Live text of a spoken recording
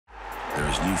there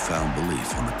is newfound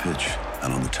belief on the pitch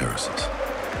and on the terraces.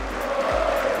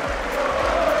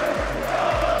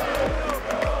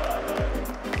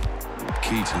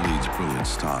 Key to Leeds' brilliant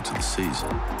start to the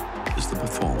season is the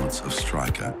performance of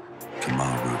striker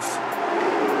Kemar Roofe.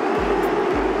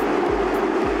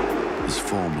 His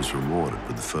form was rewarded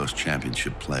with the first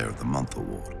Championship Player of the Month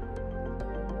award.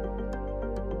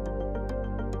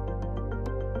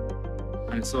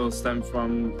 And it's all stemmed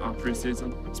from our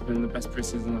pre-season. It's been the best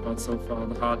pre-season I've had so far,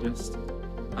 the hardest.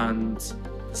 And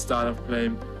the style of play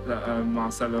that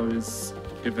Marcelo is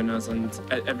giving us, and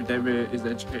every day is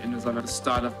educating us on the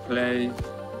style of play,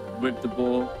 with the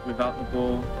ball, without the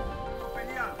ball.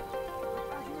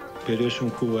 Pero es un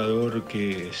jugador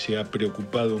que se ha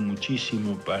preocupado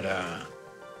muchísimo para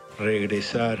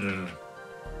regresar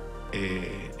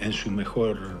en su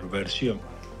mejor versión.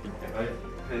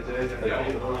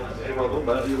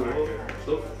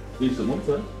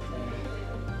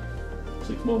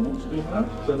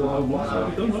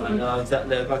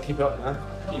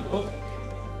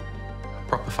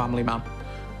 Proper family man,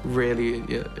 really.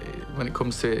 When it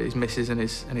comes to his missus and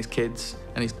his kids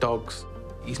and his dogs,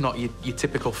 he's not your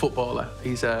typical footballer.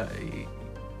 He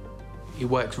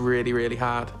works really, really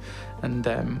hard, and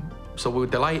so we were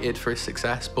delighted for his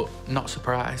success, but not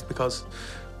surprised because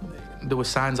there were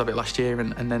signs of it last year,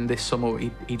 and then this summer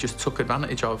he just took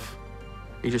advantage of.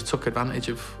 He just took advantage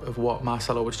of what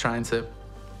Marcelo was trying to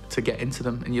get into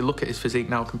them. And you look at his physique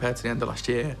now compared to the end of last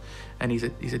year, and he's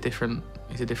a different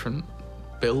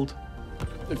build.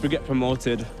 If we get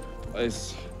promoted,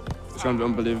 it's going to be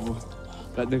unbelievable.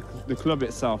 Like the club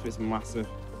itself is massive.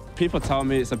 People tell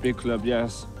me it's a big club,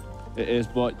 yes, it is,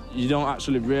 but you don't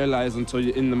actually realise until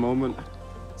you're in the moment.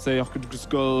 Say I could just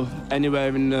go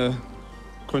anywhere in the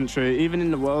country, even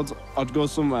in the world, I'd go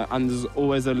somewhere and there's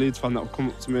always a Leeds fan that would come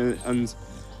up to me and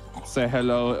say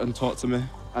hello and talk to me.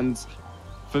 And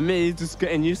for me, just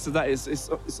getting used to that,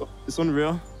 it's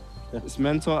unreal. Yeah. It's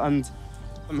mental, and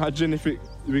imagine if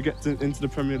we get into the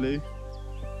Premier League.